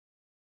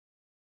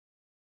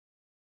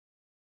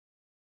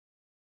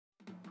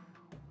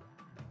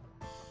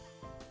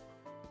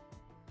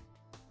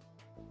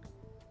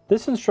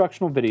This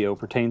instructional video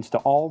pertains to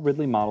all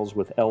Ridley models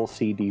with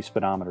LCD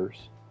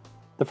speedometers.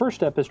 The first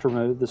step is to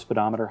remove the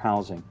speedometer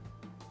housing.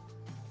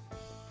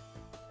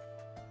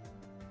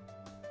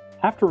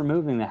 After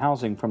removing the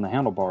housing from the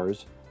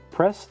handlebars,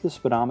 press the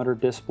speedometer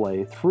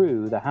display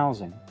through the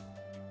housing.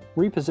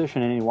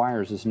 Reposition any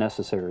wires as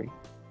necessary.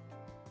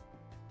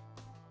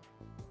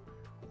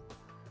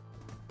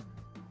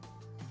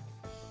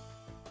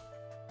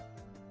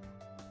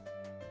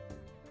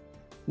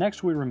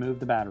 Next, we remove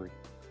the battery.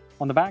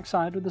 On the back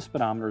side of the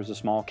speedometer is a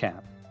small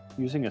cap.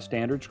 Using a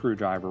standard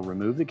screwdriver,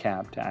 remove the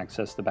cap to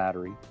access the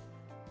battery.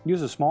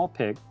 Use a small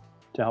pick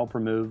to help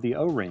remove the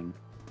O-ring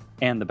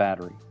and the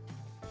battery.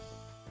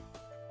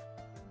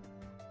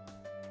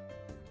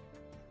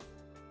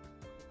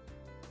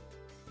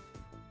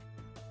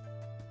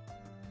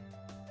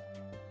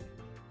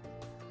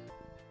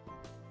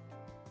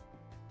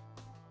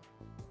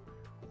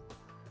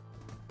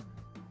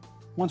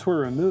 Once we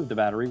remove the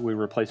battery, we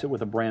replace it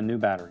with a brand new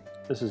battery.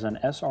 This is an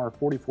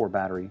SR44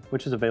 battery,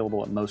 which is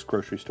available at most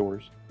grocery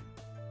stores.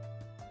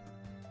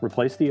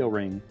 Replace the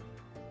O-ring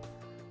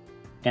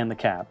and the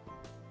cap.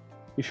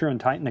 Be sure and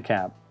tighten the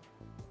cap.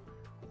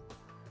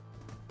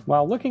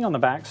 While looking on the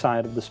back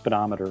side of the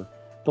speedometer,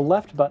 the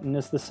left button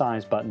is the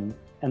size button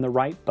and the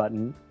right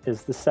button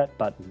is the set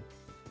button.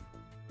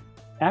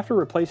 After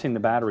replacing the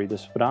battery, the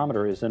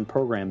speedometer is in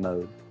program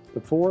mode.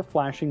 The 4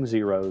 flashing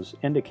zeros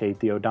indicate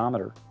the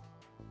odometer.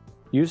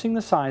 Using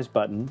the size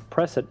button,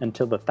 press it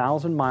until the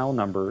 1,000-mile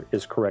number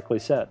is correctly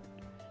set.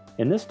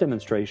 In this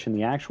demonstration,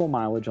 the actual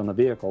mileage on the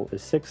vehicle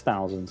is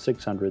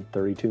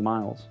 6,632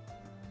 miles.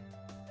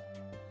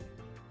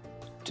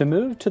 To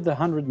move to the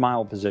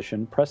 100-mile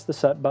position, press the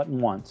set button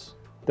once.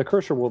 The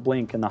cursor will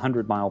blink in the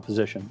 100-mile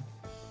position.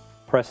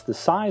 Press the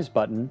size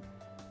button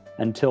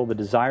until the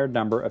desired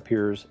number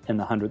appears in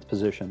the 100th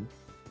position.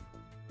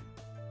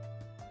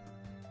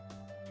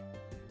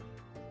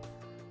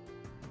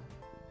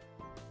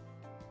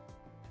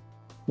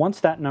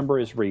 Once that number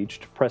is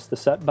reached, press the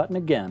set button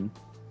again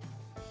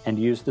and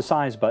use the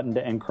size button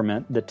to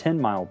increment the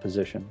 10-mile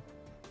position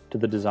to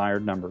the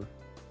desired number.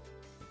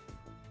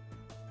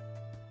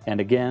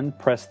 And again,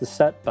 press the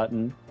set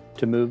button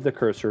to move the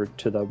cursor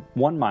to the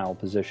 1-mile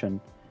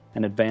position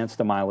and advance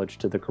the mileage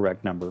to the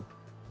correct number.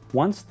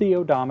 Once the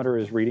odometer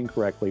is reading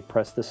correctly,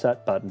 press the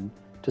set button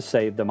to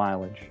save the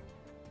mileage.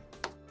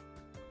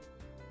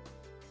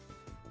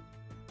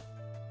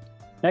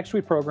 Next,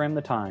 we program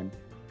the time.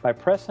 By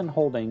pressing and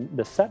holding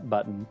the set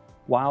button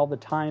while the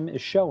time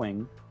is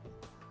showing,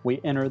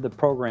 we enter the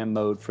program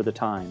mode for the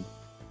time.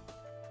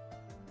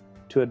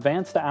 To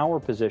advance the hour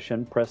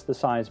position, press the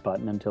size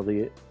button until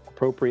the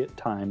appropriate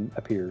time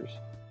appears.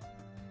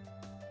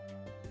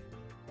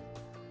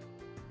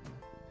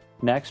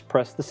 Next,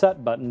 press the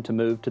set button to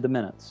move to the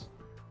minutes.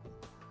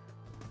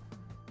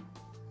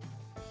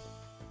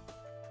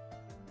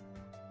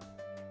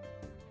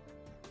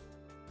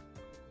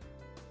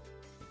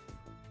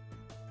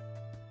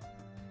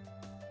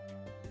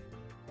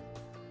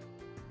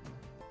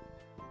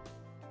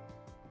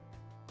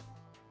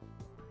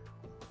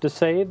 To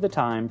save the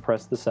time,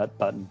 press the set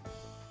button.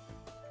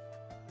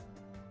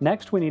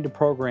 Next, we need to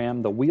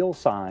program the wheel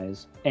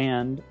size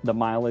and the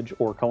mileage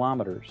or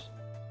kilometers.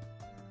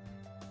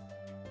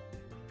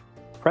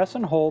 Press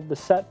and hold the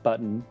set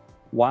button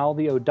while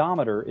the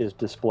odometer is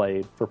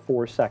displayed for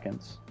 4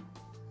 seconds.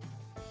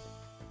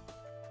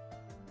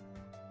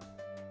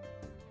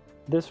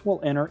 This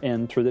will enter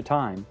in through the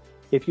time.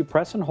 If you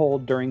press and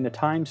hold during the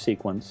time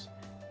sequence,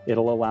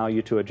 it'll allow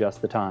you to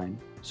adjust the time.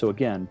 So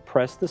again,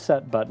 press the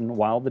set button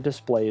while the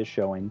display is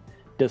showing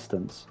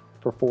distance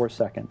for 4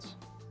 seconds.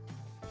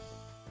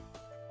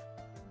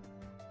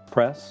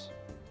 Press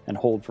and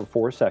hold for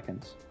 4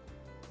 seconds.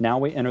 Now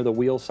we enter the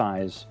wheel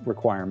size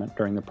requirement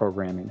during the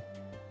programming.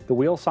 The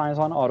wheel size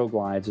on auto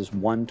glides is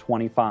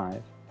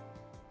 125.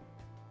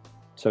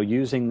 So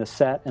using the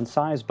set and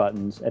size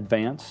buttons,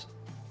 advance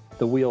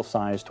the wheel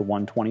size to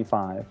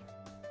 125.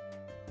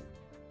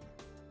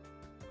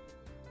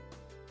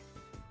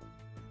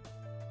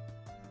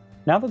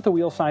 Now that the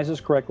wheel size is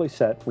correctly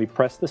set, we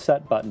press the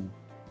set button.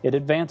 It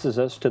advances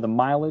us to the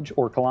mileage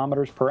or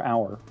kilometers per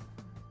hour.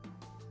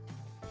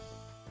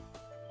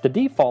 The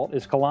default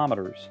is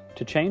kilometers.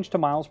 To change to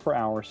miles per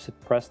hour,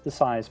 press the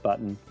size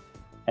button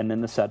and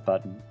then the set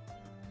button.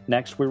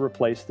 Next, we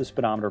replace the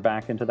speedometer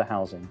back into the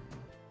housing.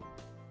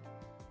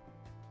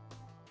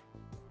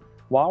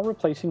 While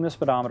replacing the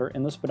speedometer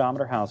in the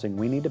speedometer housing,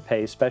 we need to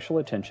pay special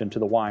attention to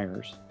the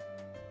wires.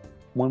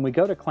 When we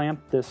go to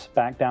clamp this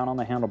back down on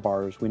the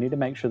handlebars, we need to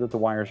make sure that the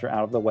wires are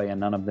out of the way and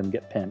none of them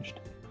get pinched.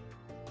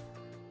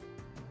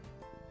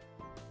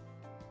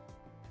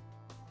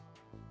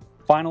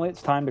 Finally,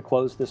 it's time to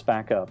close this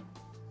back up.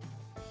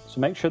 So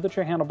make sure that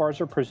your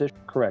handlebars are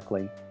positioned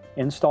correctly,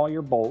 install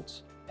your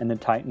bolts, and then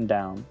tighten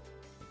down.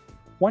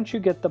 Once you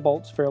get the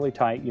bolts fairly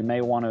tight, you may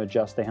want to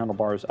adjust the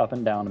handlebars up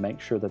and down to make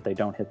sure that they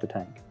don't hit the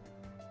tank.